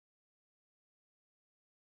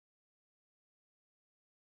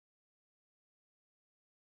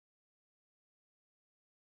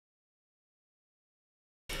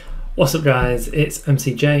What's up guys, it's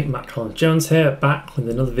MCJ, Matt Collins Jones here, back with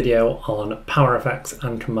another video on power effects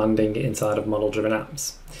and commanding inside of model driven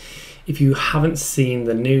apps. If you haven't seen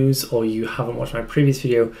the news or you haven't watched my previous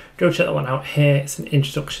video, go check that one out here. It's an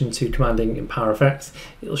introduction to commanding in power effects.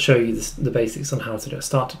 It'll show you the basics on how to get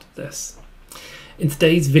started with this. In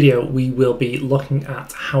today's video we will be looking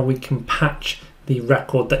at how we can patch the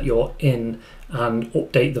record that you're in and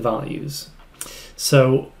update the values.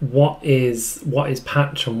 So what is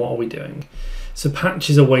patch and what are we doing? So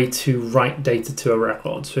patch is a way to write data to a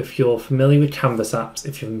record. So if you're familiar with Canvas apps,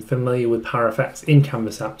 if you're familiar with Power Effects in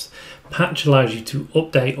Canvas apps, patch allows you to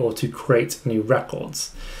update or to create new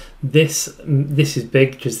records. This is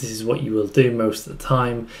big because this is what you will do most of the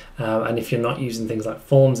time, and if you're not using things like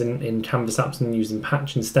forms in Canvas apps and using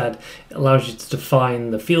patch instead, it allows you to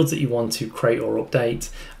define the fields that you want to create or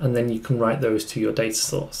update, and then you can write those to your data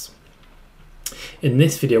source. In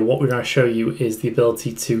this video, what we're going to show you is the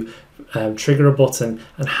ability to trigger a button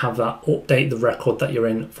and have that update the record that you're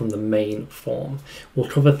in from the main form. We'll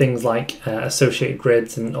cover things like associated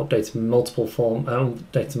grids and updating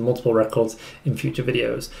multiple records in future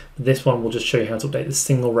videos. This one will just show you how to update the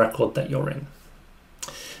single record that you're in.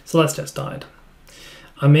 So let's get started.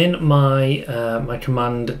 I'm in my my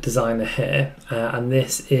command designer here, and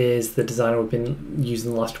this is the designer we've been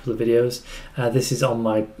using the last couple of videos. This is on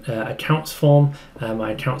my accounts form,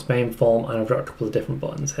 my accounts main form, and I've got a couple of different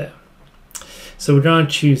buttons here. So we're going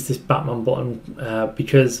to choose this Batman button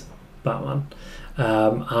because Batman,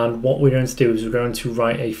 and what we're going to do is we're going to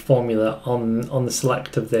write a formula on the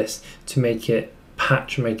select of this to make it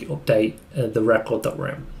patch, make it update the record that we're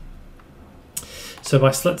in. So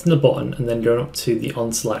by selecting the button and then going up to the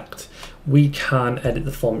on select, we can edit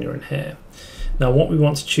the formula in here. Now what we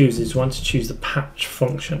want to choose is we want to choose the patch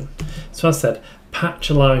function. So as I said,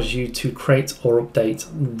 patch allows you to create or update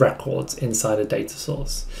records inside a data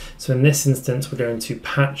source. So in this instance, we're going to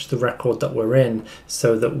patch the record that we're in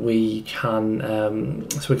so that we can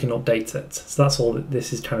update it. So that's all that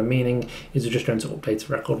this is kind of meaning, is we're just going to update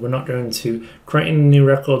a record. We're not going to create any new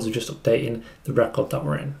records, we're just updating the record that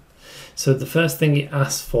we're in. So the first thing it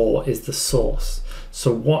asks for is the source.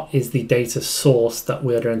 So what is the data source that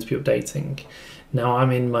we're going to be updating? Now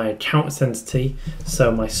I'm in my accounts entity,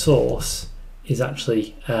 so my source is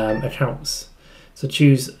actually accounts. So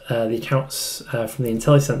choose the accounts from the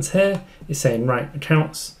IntelliSense here. It's saying right,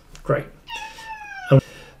 accounts, great.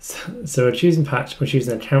 So we're choosing patch, we're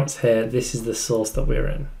choosing accounts here. This is the source that we're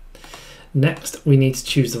in. Next, we need to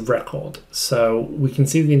choose the record. So we can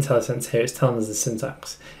see the IntelliSense here, it's telling us the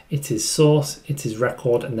syntax. It is source, it is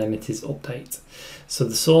record, and then it is update. So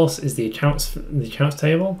the source is the accounts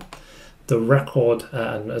table. The record,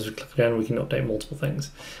 and as we click again, we can update multiple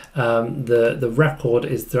things. The record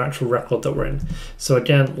is the actual record that we're in. So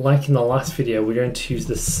again, like in the last video, we're going to use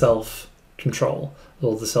the self control,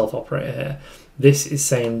 or the self operator here. This is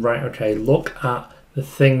saying, right, okay, look at the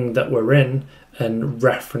thing that we're in and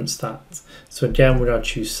reference that. So again, we're going to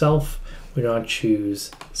choose self, we're going to choose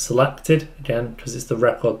selected, again, because it's the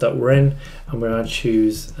record that we're in, and we're going to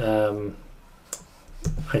choose item.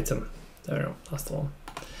 There we go, that's the one,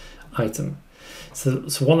 item. So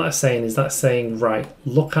what that's saying is right,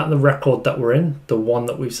 look at the record that we're in, the one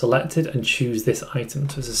that we've selected, and choose this item.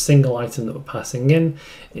 So it's a single item that we're passing in,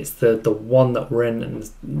 it's the one that we're in, and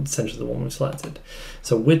essentially the one we've selected.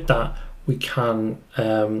 So with that, we can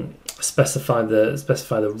specify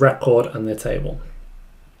the record and the table.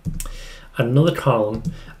 Another column,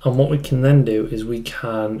 and what we can then do is we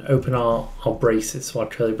can open our braces, so our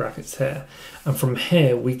curly brackets here, and from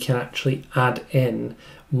here we can actually add in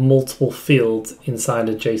multiple fields inside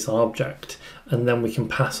a JSON object, and then we can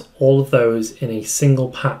pass all of those in a single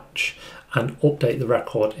patch and update the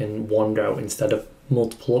record in one go instead of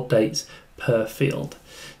multiple updates per field.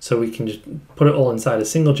 So we can just put it all inside a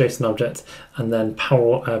single JSON object, and then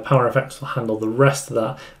Power Effects will handle the rest of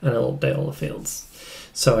that and it'll update all the fields.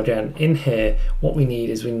 So again, in here, what we need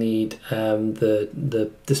is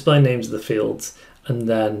the display names of the fields and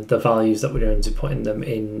then the values that we're going to put in them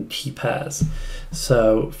in key pairs.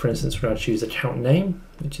 So for instance, we're going to choose account name,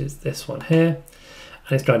 which is this one here.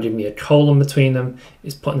 And it's going to give me a colon between them.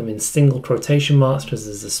 It's putting them in single quotation marks because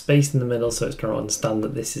there's a space in the middle, so it's going to understand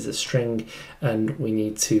that this is a string, and we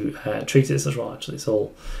need to treat it as well. Actually, it's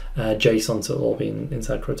all JSON, so it'll all be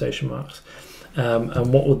inside quotation marks.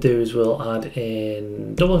 And what we'll do is we'll add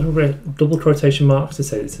in double quotation marks to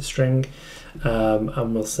say it's a string,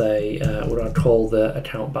 and we'll say we're going to call the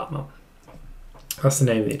account Batman. That's the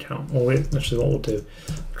name of the account. Or actually, what we'll do,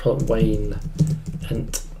 call it Wayne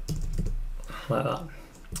Ent, like that.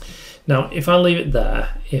 Now, if I leave it there,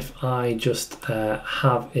 if I just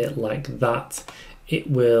have it like that, it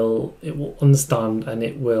will understand, and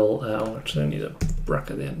it will, actually I need a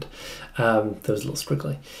bracket at the end, there was a little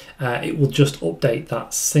squiggly, it will just update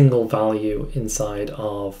that single value inside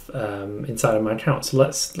of my account. So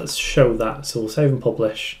let's show that. So we'll save and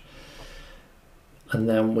publish, and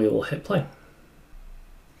then we will hit play.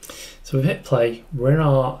 So we've hit play. We're in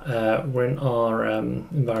our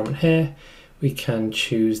environment here. We can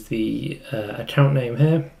choose the account name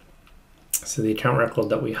here, so the account record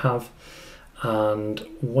that we have, and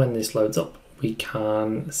when this loads up, we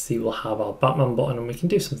can see we'll have our Batman button, and we can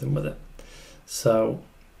do something with it. So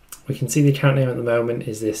we can see the account name at the moment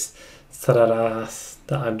is this that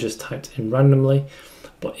I've just typed in randomly,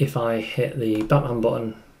 but if I hit the Batman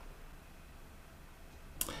button,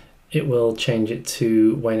 it will change it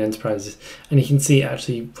to Wayne Enterprises, and you can see it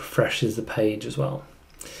actually refreshes the page as well.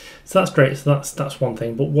 So that's great. So that's one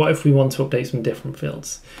thing. But what if we want to update some different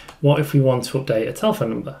fields? What if we want to update a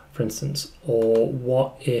telephone number, for instance? Or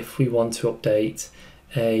what if we want to update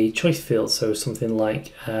a choice field? So something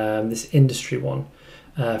like this industry one.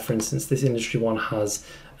 For instance, this industry one has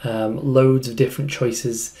loads of different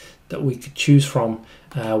choices that we could choose from.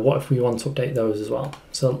 What if we want to update those as well?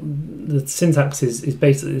 So the syntax is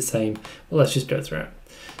basically the same, but let's just go through it.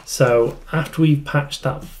 So after we've patched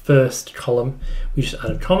that first column, we just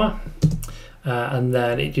add a comma, and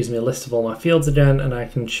then it gives me a list of all my fields again, and I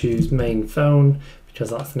can choose main phone because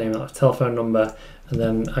that's the name of that telephone number, and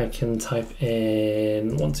then I can type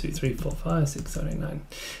in 1, 2, 3, 4, 5, 6, 7, 8, 9.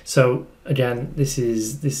 So again, this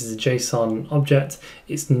is a JSON object.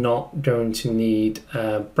 It's not going to need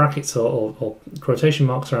brackets or quotation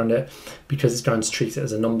marks around it because it's going to treat it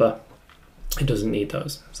as a number. It doesn't need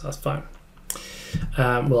those, so that's fine.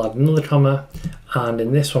 We'll add another comma, and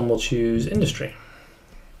in this one we'll choose industry.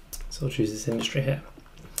 So we'll choose this industry here.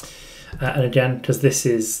 And again, because this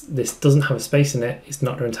doesn't have a space in it, it's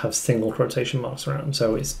not going to have single quotation marks around,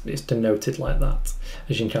 so it's denoted like that,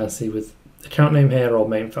 as you can kind of see with account name here or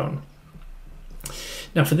main phone.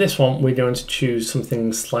 Now for this one, we're going to choose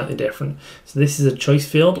something slightly different. So this is a choice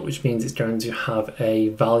field, which means it's going to have a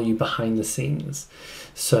value behind the scenes.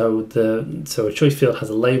 So a choice field has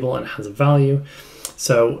a label and it has a value.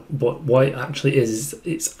 So but what it actually is,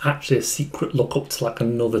 it's actually a secret lookup to like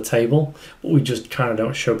another table, but we just kind of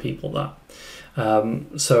don't show people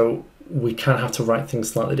that. So we kind of have to write things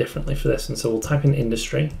slightly differently for this. And so we'll type in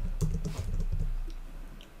industry.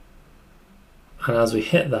 And as we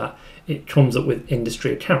hit that, it comes up with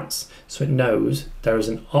industry accounts. So it knows there is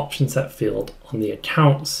an option set field on the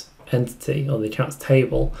accounts entity or the accounts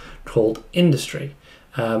table called industry.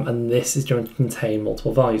 And this is going to contain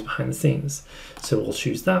multiple values behind the scenes. So we'll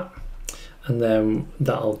choose that, and then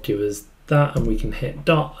that'll give us that, and we can hit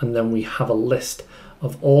dot, and then we have a list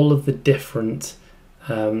of all of the different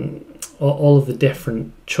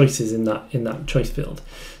choices in that choice field.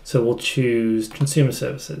 So we'll choose consumer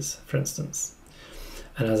services, for instance.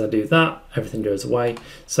 And as I do that, everything goes away.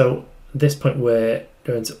 So at this point, we're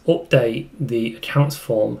going to update the accounts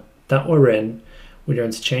form that we're in. We're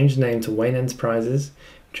going to change the name to Wayne Enterprises,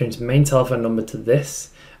 change the main telephone number to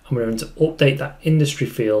this, and we're going to update that industry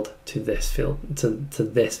field to this field, to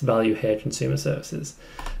this value here, consumer services.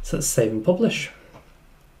 So let's save and publish.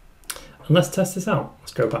 And let's test this out.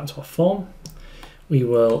 Let's go back to our form. We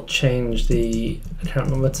will change the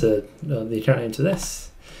account number to the account name to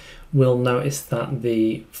this. We'll notice that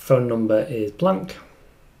the phone number is blank.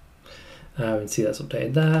 We can see that's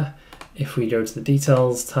updated there. If we go to the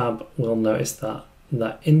details tab, we'll notice that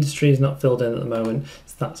industry is not filled in at the moment,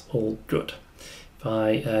 so that's all good. If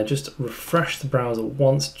I just refresh the browser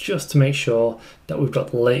once, just to make sure that we've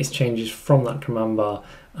got the latest changes from that command bar,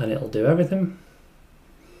 and it'll do everything.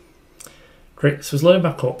 Great, so it's loaded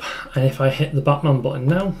back up, and if I hit the Batman button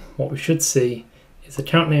now, what we should see is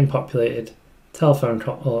account name populated, telephone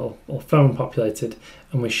or phone populated,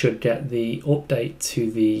 and we should get the update to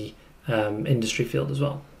the industry field as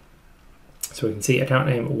well. So we can see account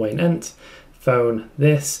name Wayne Ent, phone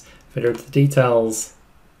this. If I go to the details,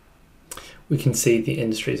 we can see the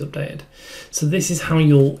industry is updated. So this is how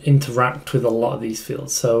you'll interact with a lot of these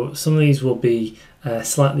fields. So some of these will be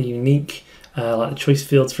slightly unique, like the choice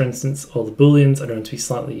fields, for instance, or the booleans are going to be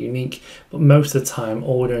slightly unique, but most of the time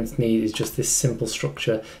all we're going to need is just this simple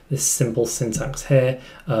structure, this simple syntax here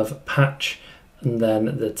of patch, and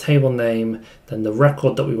then the table name, then the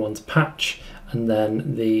record that we want to patch, and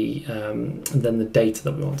then the data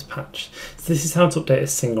that we want to patch. So this is how to update a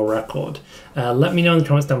single record. Let me know in the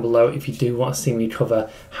comments down below if you do want to see me cover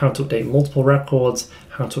how to update multiple records,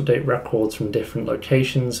 how to update records from different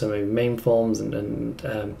locations, so maybe main forms and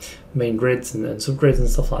main grids and subgrids and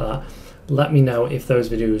stuff like that. Let me know if those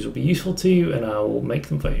videos will be useful to you, and I will make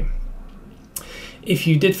them for you. If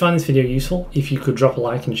you did find this video useful, if you could drop a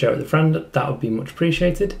like and share it with a friend, that would be much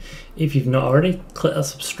appreciated. If you've not already, click that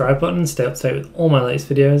subscribe button and stay up to date with all my latest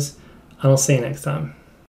videos, and I'll see you next time.